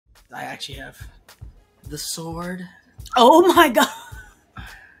I actually have the sword. Oh my god.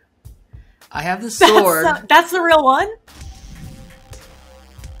 I have the sword. That's the real one?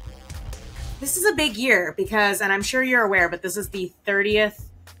 This is a big year because, and I'm sure you're aware, but this is the 30th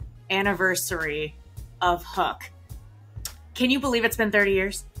anniversary of Hook. Can you believe it's been 30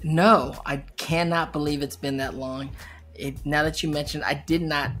 years? No, I cannot believe it's been that long. Now that you mentioned, I did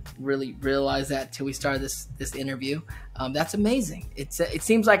not really realize that till we started this interview. That's amazing. It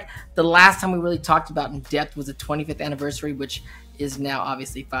seems like the last time we really talked about in depth was the 25th anniversary, which is now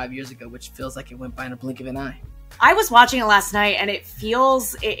obviously 5 years ago, which feels like it went by in a blink of an eye. I was watching it last night, and it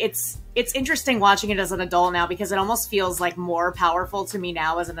feels it's interesting watching it as an adult now because it almost feels like more powerful to me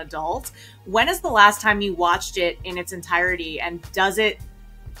now as an adult. When is the last time you watched it in its entirety, and does it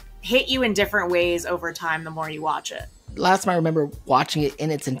hit you in different ways over time the more you watch it? Last time I remember watching it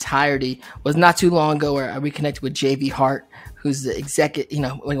in its entirety was not too long ago, where I reconnected with J.V. Hart, who's the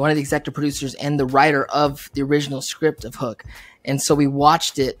one of the executive producers and the writer of the original script of Hook. And so we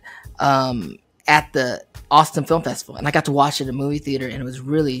watched it at the Austin Film Festival, and I got to watch it at a movie theater, and it was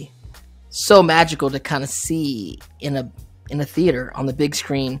really so magical to kind of see in a theater on the big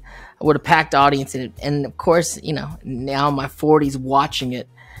screen with a packed audience. And of course, now in my 40s watching it,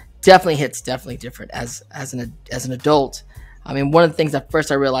 definitely hits different as an adult. I mean, one of the things that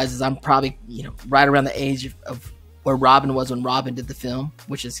first I realized is I'm probably right around the age of where Robin was when Robin did the film,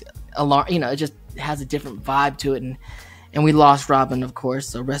 which is it just has a different vibe to it, and we lost Robin, of course,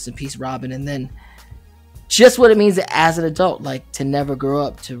 so rest in peace, Robin. And then just what it means as an adult, like to never grow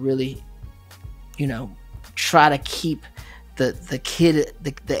up, to really try to keep the kid,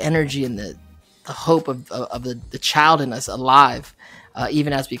 the energy and the hope of the child in us alive.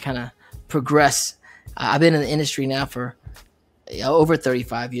 Even as we kind of progress. I've been in the industry now for over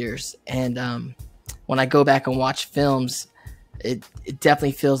 35 years. And when I go back and watch films, it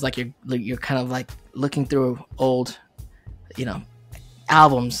definitely feels like you're kind of like looking through old,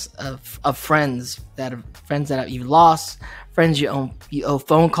 albums of friends that you've lost, friends you owe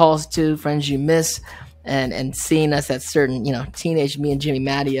phone calls to, friends you miss, and seeing us at certain, teenage me and Jimmy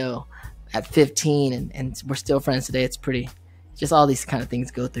Matteo at 15 and we're still friends today. It's pretty. Just all these kind of things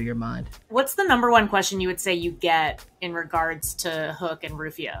go through your mind. What's the number one question you would say you get in regards to Hook and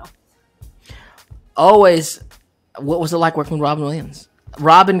Rufio? Always, what was it like working with Robin Williams?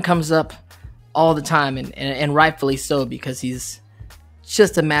 Robin comes up all the time, and rightfully so, because he's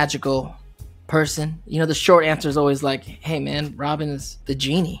just a magical person. The short answer is always like, hey man, Robin is the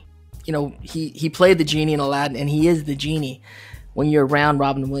genie. He played the genie in Aladdin, and he is the genie. When you're around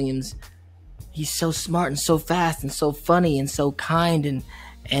Robin Williams, he's so smart and so fast and so funny and so kind,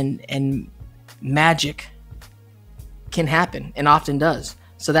 and magic can happen and often does.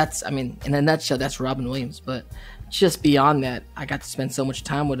 So that's, in a nutshell, that's Robin Williams. But just beyond that, I got to spend so much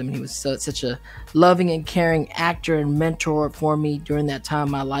time with him. He was such a loving and caring actor and mentor for me during that time of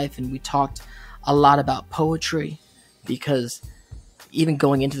my life. And we talked a lot about poetry, because even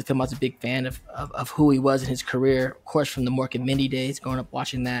going into the film, I was a big fan of who he was in his career. Of course, from the Mork and Mindy days, growing up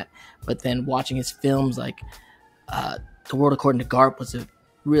watching that. But then watching his films like The World According to Garp was a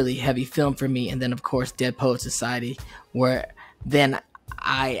really heavy film for me. And then, of course, Dead Poets Society, where then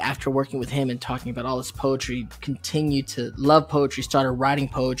I, after working with him and talking about all this poetry, continued to love poetry, started writing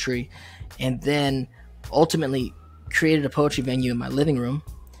poetry, and then ultimately created a poetry venue in my living room,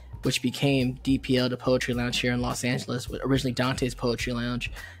 which became DPL, the Poetry Lounge here in Los Angeles, originally Dante's Poetry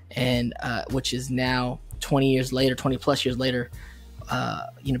Lounge, and which is now 20 plus years later,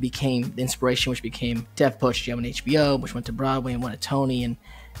 became the inspiration, which became Def Poetry Jam on HBO, which went to Broadway and won a Tony. And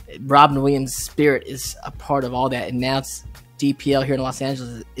Robin Williams' spirit is a part of all that. And now it's DPL here in Los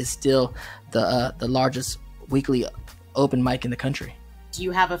Angeles is still the largest weekly open mic in the country. Do you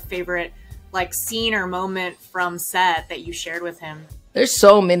have a favorite scene or moment from set that you shared with him? There's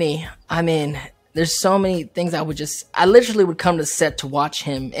so many. There's so many things I literally would come to set to watch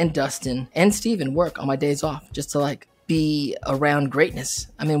him and Dustin and Steven work on my days off, just to be around greatness.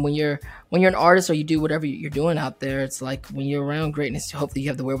 When you're an artist or you do whatever you're doing out there, it's like when you're around greatness, hopefully you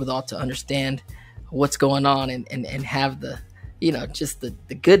have the wherewithal to understand what's going on and have the, just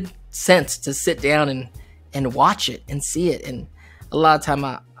the good sense to sit down and watch it and see it. And a lot of time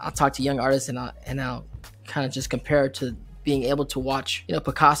I'll talk to young artists and I'll kind of just compare it to being able to watch,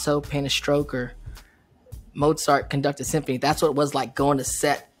 Picasso paint a stroke or Mozart conduct a symphony. That's what it was like going to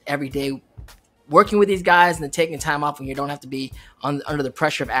set every day, working with these guys, and then taking time off when you don't have to be under the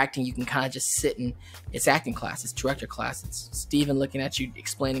pressure of acting. You can kind of just sit and it's acting class, it's director class. It's Steven looking at you,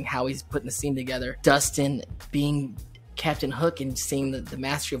 explaining how he's putting the scene together. Dustin being Captain Hook and seeing the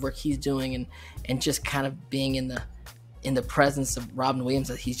mastery of work he's doing, and just kind of being in in the presence of Robin Williams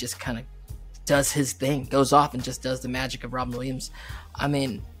that he's just kind of does his thing, goes off and just does the magic of Robin Williams. I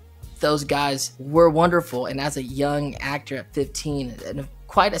mean, those guys were wonderful. And as a young actor at 15, and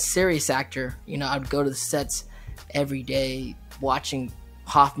quite a serious actor, you know, I would go to the sets every day watching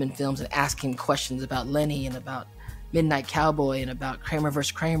Hoffman films and asking questions about Lenny and about Midnight Cowboy and about Kramer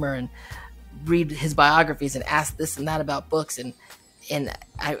vs. Kramer, and read his biographies and ask this and that about books. And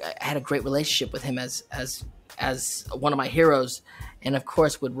I had a great relationship with him as one of my heroes. And of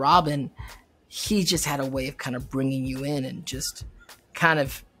course with Robin, he just had a way of kind of bringing you in and just kind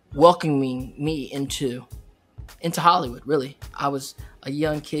of welcoming me into Hollywood. Really, I was a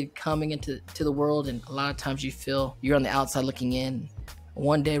young kid coming into the world, and a lot of times you feel you're on the outside looking in.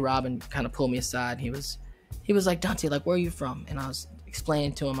 One day Robin kind of pulled me aside. He was like, Dante, like, where are you from? And I was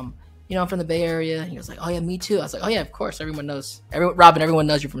explaining to him, I'm from the Bay Area. And he was like, oh yeah, me too. I was like, oh yeah, of course, everyone knows everyone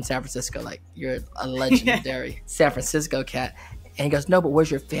knows you're from San Francisco. Like, you're a legendary San Francisco cat. And he goes, no, but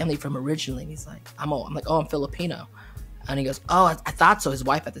where's your family from originally? And he's like, I'm like, oh, I'm Filipino. And he goes, oh, I thought so. His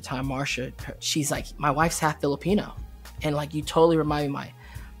wife at the time, Marcia, she's like, my wife's half Filipino. And like, you totally remind me of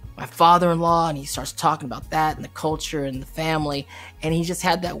my father-in-law. And he starts talking about that and the culture and the family. And he just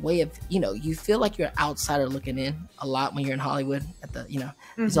had that way of, you feel like you're an outsider looking in a lot when you're in Hollywood at the,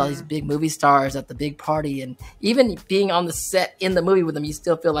 there's all these big movie stars at the big party. And even being on the set in the movie with them, you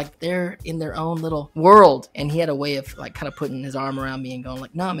still feel like they're in their own little world. And he had a way of like kind of putting his arm around me and going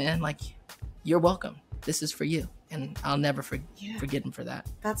like, no, man, like, you're welcome. This is for you. And I'll never forget him for that.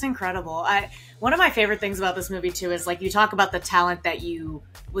 That's incredible. One of my favorite things about this movie too is like, you talk about the talent that you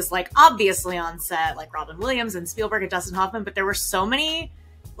was like obviously on set, like Robin Williams and Spielberg and Dustin Hoffman, but there were so many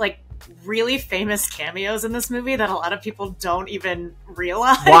like really famous cameos in this movie that a lot of people don't even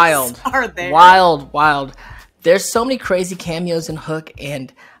realize are there. Wild. There's so many crazy cameos in Hook,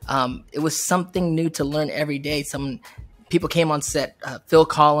 and it was something new to learn every day. People came on set, Phil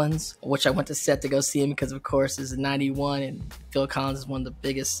Collins, which I went to set to go see him because, of course, is in 91, and Phil Collins is one of the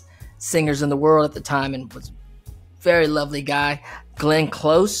biggest singers in the world at the time and was a very lovely guy. Glenn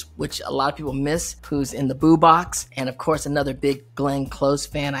Close, which a lot of people miss, who's in the Boo Box, and, of course, another big Glenn Close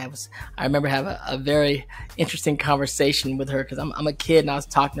fan. I remember having a very interesting conversation with her because I'm a kid, and I was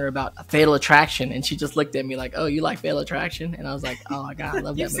talking to her about a Fatal Attraction, and she just looked at me like, oh, you like Fatal Attraction? And I was like, oh, my God, I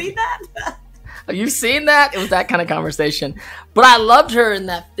love that movie. You've seen that? Have you seen that? It was that kind of conversation. But I loved her in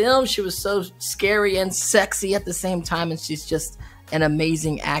that film. She was so scary and sexy at the same time, and she's just an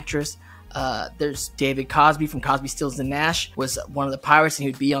amazing actress. There's David Cosby from Cosby, Stills and Nash, was one of the pirates, and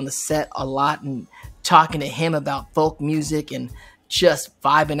he'd be on the set a lot and talking to him about folk music and just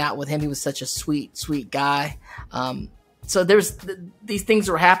vibing out with him. He was such a sweet, sweet guy. So there's these things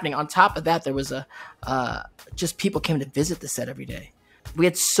were happening. On top of that, there was just people came to visit the set every day. We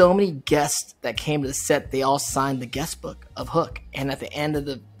had so many guests that came to the set, they all signed the guest book of Hook. And at the end of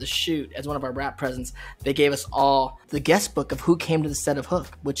the shoot, as one of our wrap presents, they gave us all the guest book of who came to the set of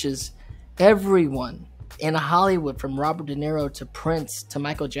Hook, which is everyone in Hollywood, from Robert De Niro to Prince to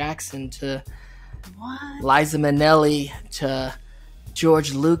Michael Jackson to Liza Minnelli to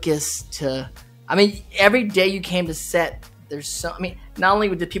George Lucas to, every day you came to set, not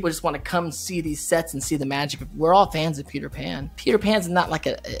only did people just want to come see these sets and see the magic of, we're all fans of Peter Pan. Peter Pan's not like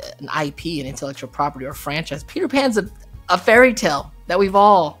an IP, an intellectual property or a franchise. Peter Pan's a fairy tale that we've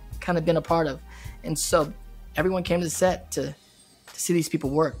all kind of been a part of. And so everyone came to the set to see these people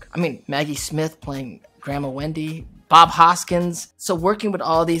work. Maggie Smith playing Grandma Wendy, Bob Hoskins. So working with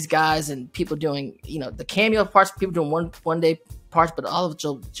all these guys and people doing, the cameo parts, people doing one day parts, but all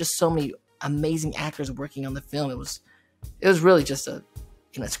of just so many amazing actors working on the film. It was really just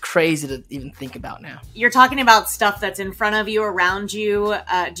it's crazy to even think about now. You're talking about stuff that's in front of you, around you.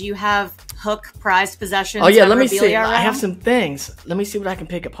 Do you have Hook prized possessions? Oh yeah, let me see. Around? I have some things. Let me see what I can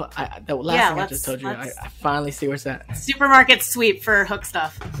pick up. The last thing I just told you, I finally see where's that. Supermarket sweep for Hook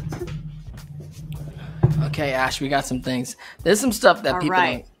stuff. Okay, Ash, we got some things. There's some stuff that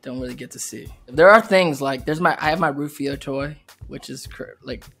people don't really get to see. There are things like I have my Rufio toy, which is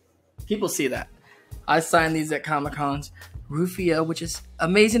like, people see that. I signed these at Comic-Cons. Rufio, which is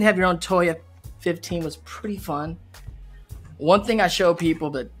amazing to have your own toy at 15, was pretty fun. One thing I show people,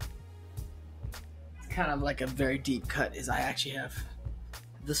 but it's kind of like a very deep cut, is I actually have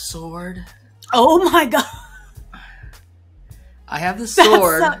the sword. Oh my God. I have the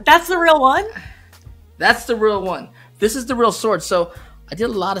sword. That's the real one? That's the real one. This is the real sword. So I did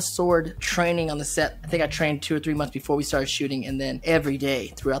a lot of sword training on the set. I think I trained 2 or 3 months before we started shooting, and then every day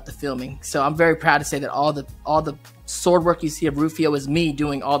throughout the filming. So I'm very proud to say that all the sword work you see of Rufio is me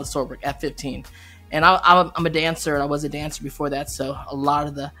doing all the sword work at 15. And I'm a dancer, and I was a dancer before that, so a lot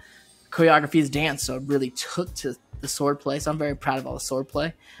of the choreography is dance. So it really took to the sword play, so I'm very proud of all the sword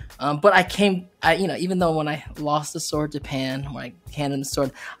play. But even though when I lost the sword to Pan, when I handed him the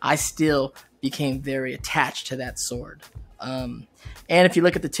sword, I still became very attached to that sword. And if you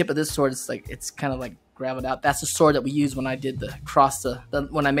look at the tip of this sword, it's kind of like gravelled out. That's the sword that we used when I did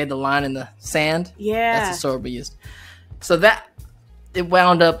when I made the line in the sand. Yeah, that's the sword we used. So that it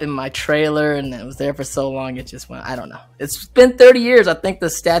wound up in my trailer, and it was there for so long. It just went. I don't know. It's been 30 years. I think the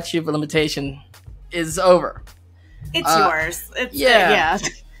statute of limitation is over. It's yours. It's, yeah.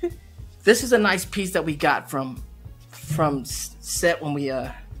 This is a nice piece that we got from set when we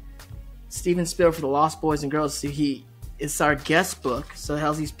Steven Spielberg for the Lost Boys and Girls. So it's our guest book. So it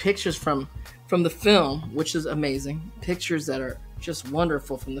has these pictures from the film, which is amazing. Pictures that are just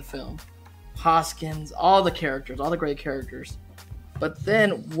wonderful from the film. Hoskins, all the characters, all the great characters. But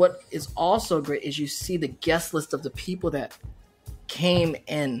then what is also great is you see the guest list of the people that came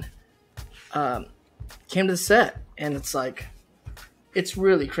to the set. And it's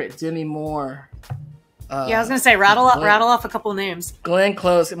really great. Demi Moore. I was going to say, rattle off a couple names. Glenn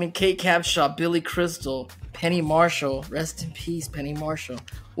Close, Kate Capshaw, Billy Crystal, Penny Marshall, rest in peace, Penny Marshall,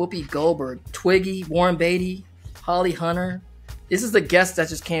 Whoopi Goldberg, Twiggy, Warren Beatty, Holly Hunter. This is the guest that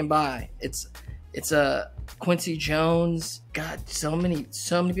just came by. It's Quincy Jones. God, so many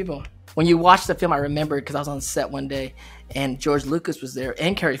people. When you watch the film, I remember because I was on the set one day, and George Lucas was there,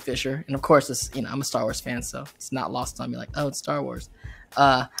 and Carrie Fisher, and of course, I'm a Star Wars fan, so it's not lost on me. Like, oh, it's Star Wars.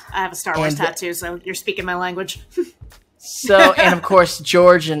 I have a Star Wars tattoo, so you're speaking my language. So, and of course,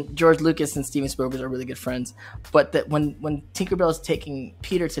 George Lucas and Steven Spielberg are really good friends. But that when Tinkerbell is taking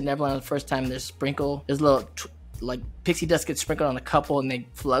Peter to Neverland the first time, there's a little pixie dust gets sprinkled on a couple, and they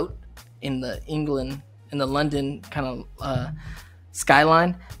float in the London kind of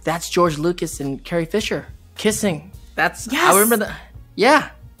skyline. That's George Lucas and Carrie Fisher kissing. Yes. I remember that. Yeah.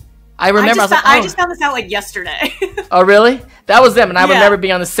 I just found this out yesterday. Oh, really? That was them. And I remember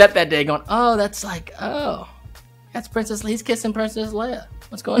being on the set that day going, oh, that's Princess Leia. He's kissing Princess Leia.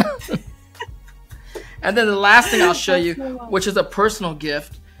 What's going on? And then the last thing I'll show you, which is a personal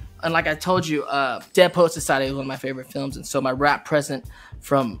gift. And like I told you, Dead Poets Society was one of my favorite films. And so my rap present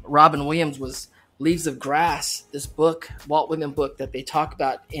from Robin Williams was Leaves of Grass, this book, Walt Whitman book that they talk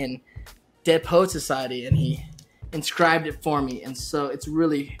about in Dead Poets Society. And he inscribed it for me, and so it's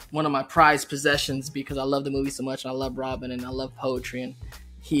really one of my prized possessions because I love the movie so much, and I love Robin, and I love poetry, and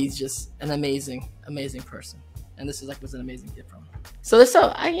he's just an amazing person. And this was an amazing gift from him. So this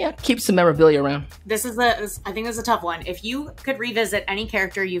keep some memorabilia around. I think this is a tough one. If you could revisit any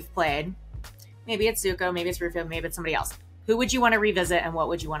character you've played, maybe it's Zuko, maybe it's Rufio, maybe it's somebody else, who would you want to revisit, and what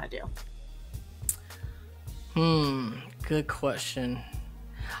would you want to do? Good question.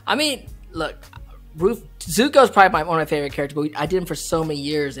 Look, Zuko's probably one of my favorite characters, but I did him for so many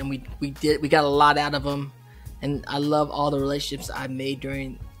years, and we got a lot out of him, and I love all the relationships I made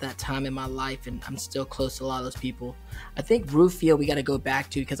during that time in my life, and I'm still close to a lot of those people. I think Rufio we got to go back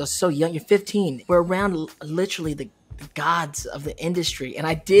to because I was so young. You're 15. We're around literally the gods of the industry, and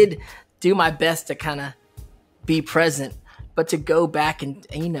I did do my best to kind of be present, but to go back and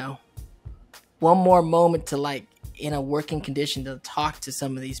one more moment to in a working condition to talk to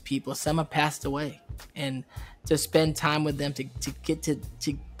some of these people. Some have passed away, and to spend time with them to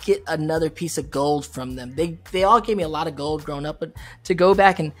get another piece of gold from them. They all gave me a lot of gold growing up, but to go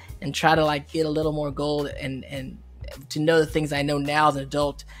back and try to get a little more gold and to know the things I know now as an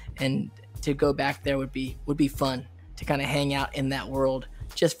adult, and to go back there would be fun to kind of hang out in that world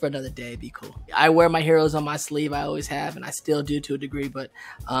just for another day. It'd be cool. I wear my heroes on my sleeve. I always have, and I still do to a degree, but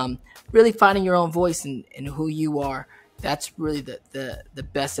really finding your own voice and who you are, that's really the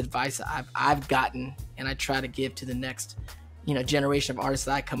best advice I've gotten, and I try to give to the next generation of artists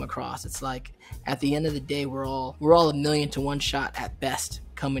that I come across. It's like at the end of the day, we're all a million to one shot at best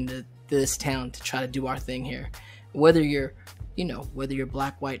coming to this town to try to do our thing here. Whether you're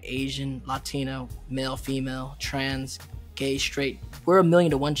black, white, Asian, Latino, male, female, trans, gay, straight, we're a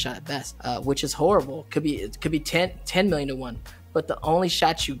million to one shot at best, which is horrible. It could be 10 million to one, but the only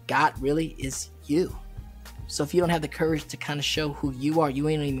shot you got really is you. So if you don't have the courage to kind of show who you are, you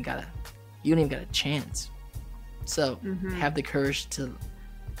ain't even got a chance. So have the courage to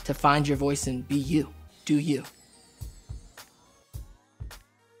find your voice and be you. Do you.